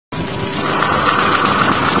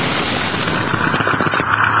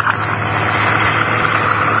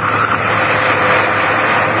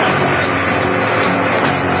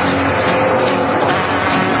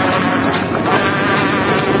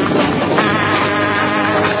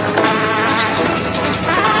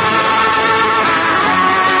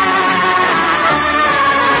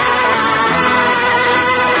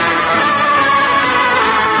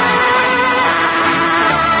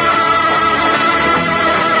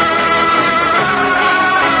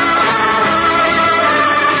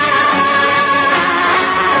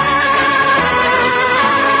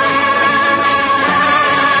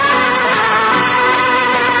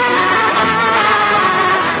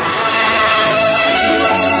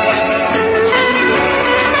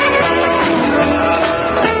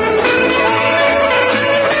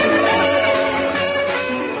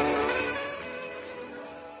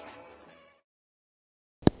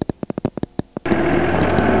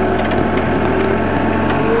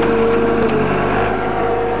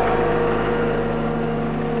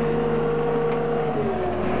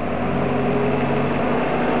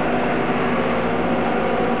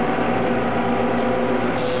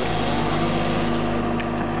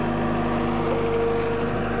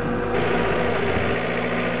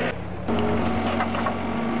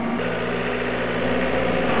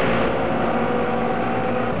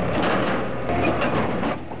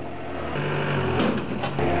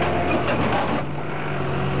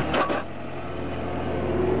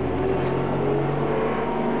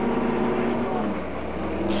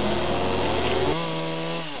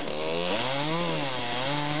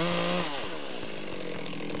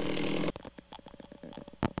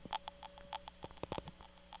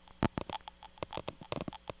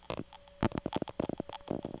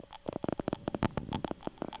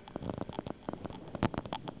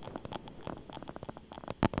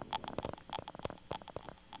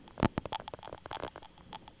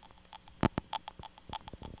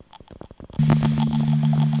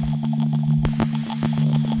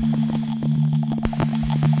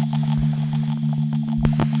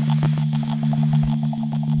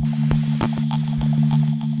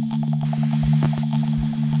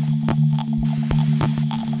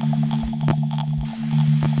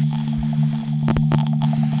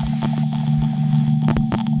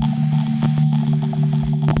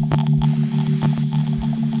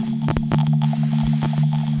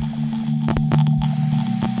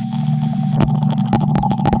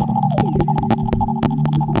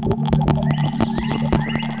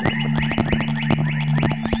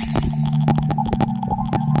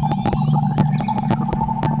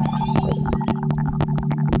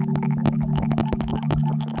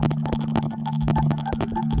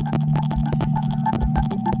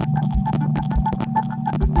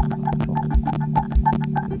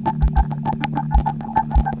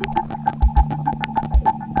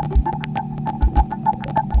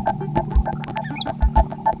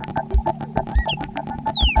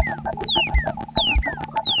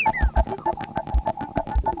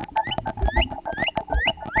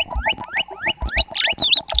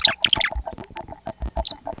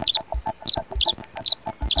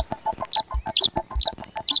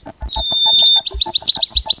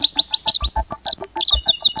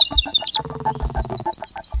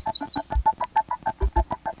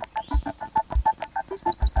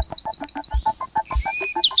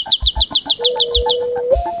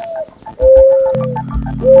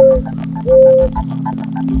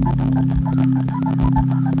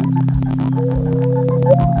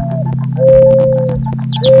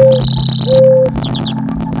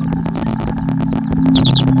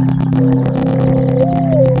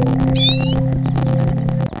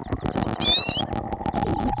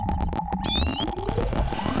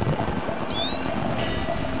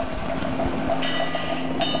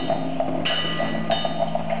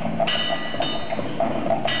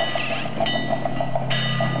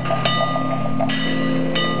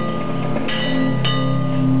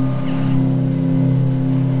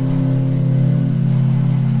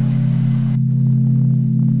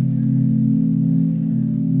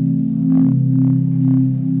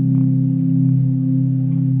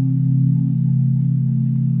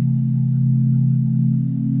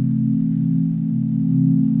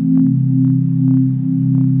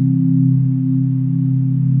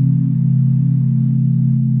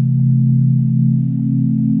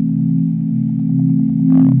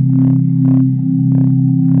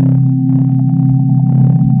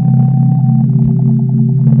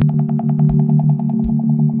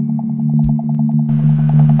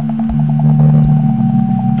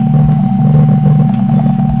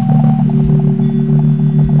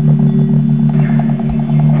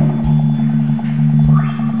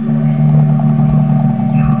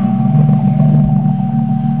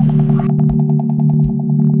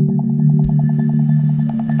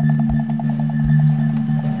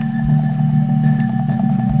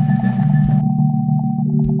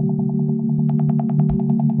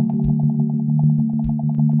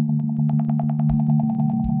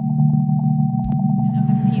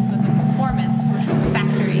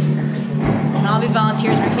These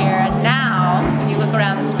volunteers were here, and now when you look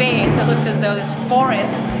around the space, it looks as though this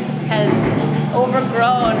forest has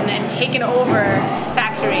overgrown and taken over the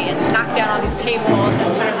factory and knocked down all these tables and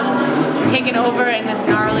sort of just taken over in this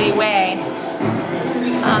gnarly way.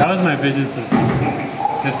 That was my vision for this.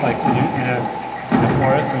 Just like in the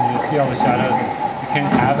forest, when you see all the shadows, you can't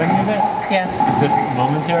have any of it. Yes. It's just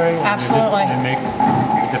momentary. Absolutely.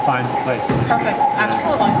 It defines the place. Perfect.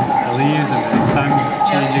 Absolutely. The leaves and the sun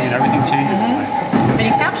changing and everything changes. And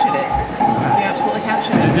you captured it. You absolutely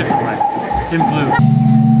captured it. In a different way. In blue.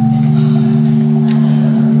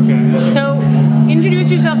 So, introduce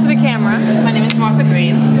yourself to the camera. My name is Martha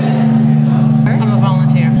Green. I'm a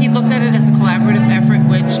volunteer. He looked at it as a collaborative effort,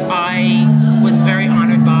 which I was very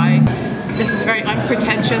honored by. This is a very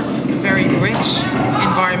unpretentious, very rich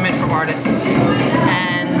environment for artists.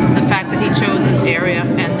 And the fact that he chose this area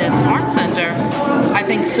and this art center, I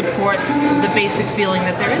think supports the basic feeling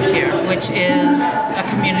that there is here, which is a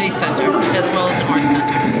community center as well as an art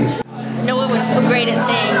center. Noah was so great at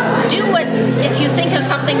saying, if you think of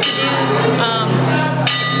something to do,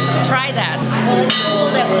 try that. Well, it's cool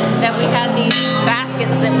that we had these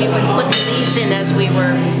baskets that we would put the leaves in as we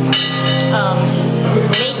were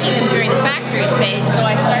making them during the factory phase, so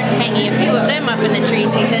I started hanging a few of them up in the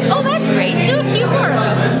trees, and he said, oh, that's great, do a few more of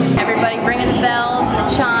those. Everybody bringing the bells and the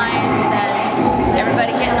chimes, and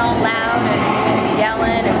everybody getting all loud and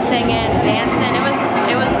yelling and singing and dancing.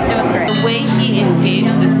 It was great. The way he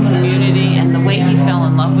engaged this community and the way he fell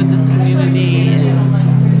in love with this community is...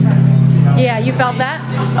 Yeah, you felt that?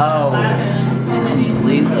 Oh,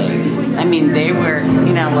 completely. I mean, they were,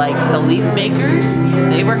 like the leaf makers,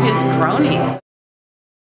 they were his cronies.